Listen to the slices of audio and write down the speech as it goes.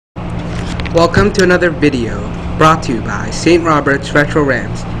Welcome to another video brought to you by St. Robert's Retro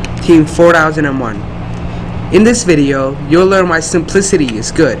Rams, Team 4001. In this video, you'll learn why simplicity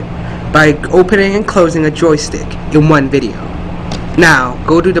is good by opening and closing a joystick in one video. Now,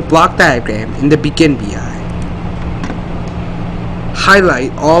 go to the block diagram in the Begin BI.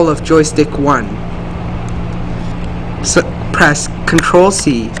 Highlight all of joystick 1. Press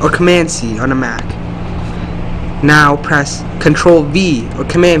Ctrl-C or Command-C on a Mac. Now press Ctrl-V or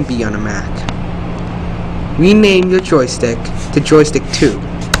Command-V on a Mac. Rename your joystick to Joystick 2.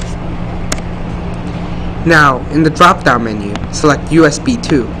 Now, in the drop-down menu, select USB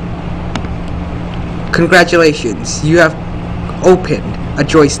 2. Congratulations, you have opened a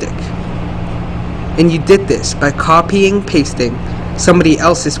joystick. And you did this by copying and pasting somebody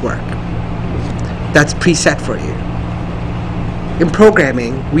else's work that's preset for you. In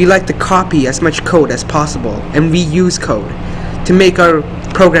programming, we like to copy as much code as possible and reuse code to make our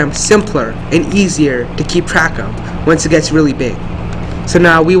program simpler and easier to keep track of once it gets really big. So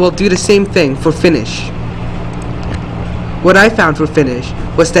now we will do the same thing for Finish. What I found for Finish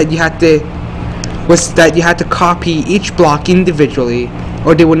was that you had to copy each block individually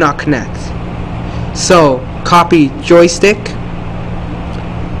or they would not connect. So copy joystick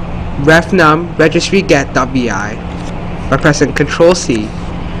refnum registry.get.vi by pressing Ctrl-C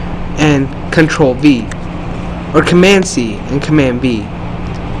and Ctrl-V, or Command-C and Command-V.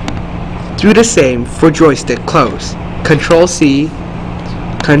 Do the same for joystick close. Ctrl-C,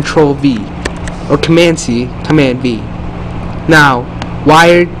 Ctrl-V, or Command-C, Command-V. Now,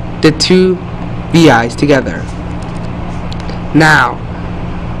 wire the two VIs together. Now,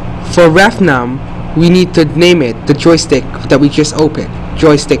 for refnum, we need to name it the joystick that we just opened,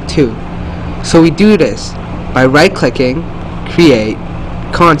 Joystick 2. So we do this by right-clicking, create,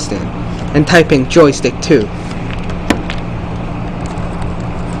 constant, and typing Joystick 2.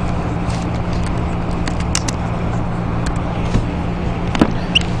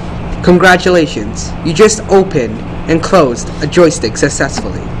 Congratulations, you just opened and closed a joystick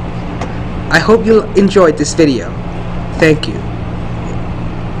successfully. I hope you enjoyed this video. Thank you.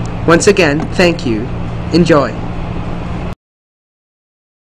 Once again, thank you. Enjoy.